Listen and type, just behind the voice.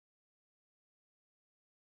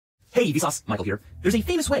Hey Vsauce, Michael here. There's a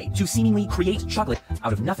famous way to seemingly create chocolate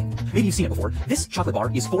out of nothing. Maybe you've seen it before. This chocolate bar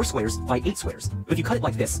is 4 squares by 8 squares. But if you cut it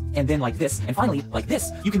like this, and then like this, and finally like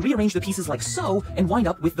this, you can rearrange the pieces like so, and wind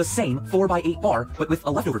up with the same 4 by 8 bar, but with a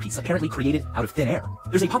leftover piece apparently created out of thin air.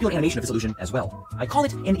 There's a popular animation of this illusion as well. I call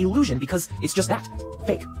it an illusion because it's just that.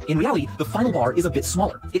 Fake. In reality, the final bar is a bit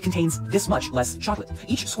smaller. It contains this much less chocolate.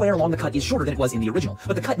 Each square along the cut is shorter than it was in the original,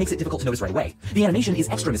 but the cut makes it difficult to notice right away. The animation is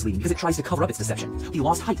extra misleading because it tries to cover up its deception. The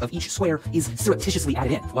lost height of each square is surreptitiously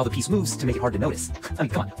added in, while the piece moves to make it hard to notice. I mean,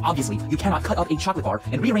 come on, obviously, you cannot cut up a chocolate bar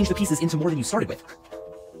and rearrange the pieces into more than you started with.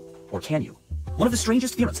 Or can you? One of the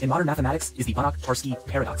strangest theorems in modern mathematics is the Banach-Tarski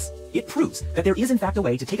paradox. It proves that there is in fact a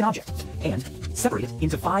way to take an object and separate it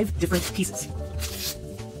into 5 different pieces.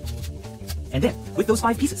 And then, with those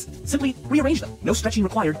 5 pieces, simply rearrange them, no stretching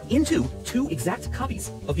required, into 2 exact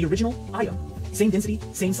copies of the original item. Same density,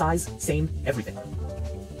 same size, same everything.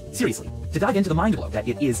 Seriously, to dive into the mind blow that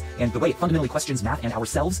it is, and the way it fundamentally questions math and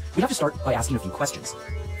ourselves, we have to start by asking a few questions.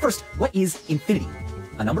 First, what is infinity?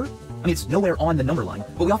 A number? I mean, it's nowhere on the number line,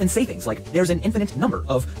 but we often say things like, there's an infinite number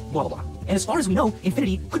of blah blah blah. And as far as we know,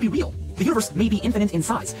 infinity could be real. The universe may be infinite in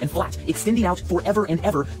size and flat, extending out forever and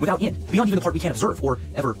ever without end, beyond even the part we can't observe or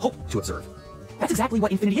ever hope to observe. That's exactly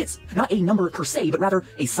what infinity is. Not a number per se, but rather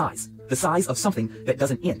a size. The size of something that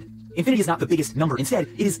doesn't end. Infinity is not the biggest number. Instead,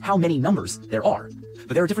 it is how many numbers there are.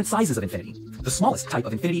 But there are different sizes of infinity. The smallest type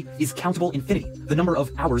of infinity is countable infinity, the number of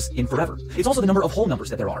hours in forever. It's also the number of whole numbers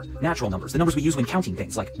that there are, natural numbers, the numbers we use when counting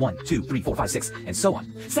things like 1, 2, 3, 4, 5, 6, and so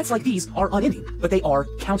on. Sets like these are unending, but they are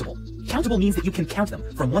countable. Countable means that you can count them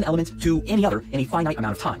from one element to any other in a finite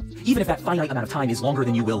amount of time. Even if that finite amount of time is longer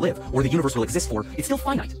than you will live, or the universe will exist for, it's still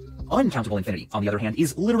finite. Uncountable infinity, on the other hand,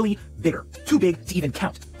 is literally bigger, too big to even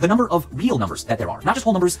count. The number of real numbers that there are, not just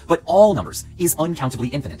whole numbers, but all numbers, is uncountably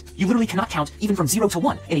infinite. You literally cannot count even from 0 to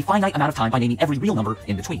 1 in a finite amount of time by naming every real number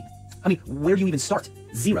in between. I mean, where do you even start?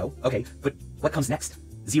 0, okay, but what comes next?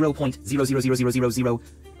 0.000000.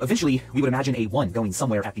 Eventually, we would imagine a 1 going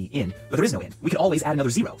somewhere at the end, but there is no end. We can always add another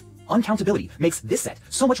 0. Uncountability makes this set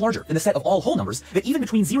so much larger than the set of all whole numbers that even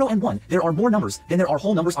between 0 and 1, there are more numbers than there are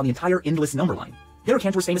whole numbers on the entire endless number line.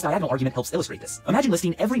 Cantor's famous diagonal argument helps illustrate this. Imagine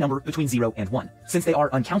listing every number between 0 and 1. Since they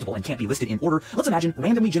are uncountable and can't be listed in order, let's imagine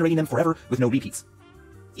randomly generating them forever with no repeats.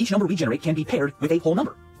 Each number we generate can be paired with a whole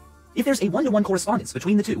number. If there's a 1-to-1 correspondence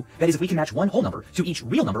between the two, that is, if we can match one whole number to each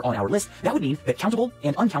real number on our list, that would mean that countable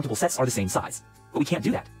and uncountable sets are the same size. But we can't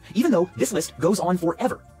do that, even though this list goes on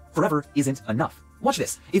forever. Forever isn't enough. Watch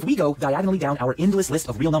this. If we go diagonally down our endless list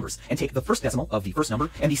of real numbers and take the first decimal of the first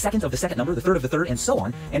number and the second of the second number, the third of the third, and so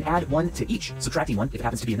on, and add 1 to each, subtracting 1 if it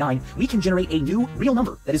happens to be a 9, we can generate a new real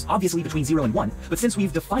number that is obviously between 0 and 1, but since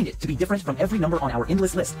we've defined it to be different from every number on our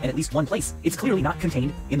endless list in at least one place, it's clearly not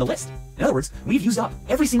contained in the list. In other words, we've used up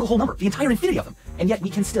every single whole number, the entire infinity of them, and yet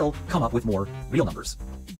we can still come up with more real numbers.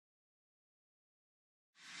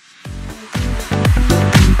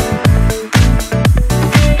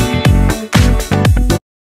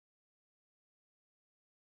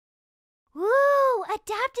 Woo!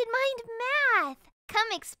 Adapted Mind Math! Come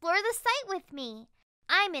explore the site with me.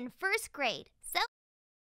 I'm in 1st grade, so...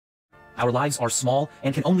 Our lives are small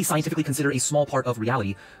and can only scientifically consider a small part of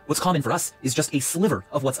reality. What's common for us is just a sliver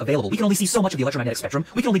of what's available. We can only see so much of the electromagnetic spectrum.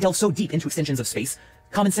 We can only delve so deep into extensions of space.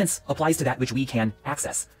 Common sense applies to that which we can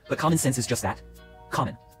access. But common sense is just that.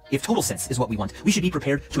 Common. If total sense is what we want, we should be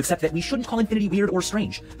prepared to accept that we shouldn't call infinity weird or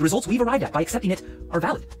strange. The results we've arrived at by accepting it are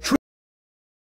valid. True.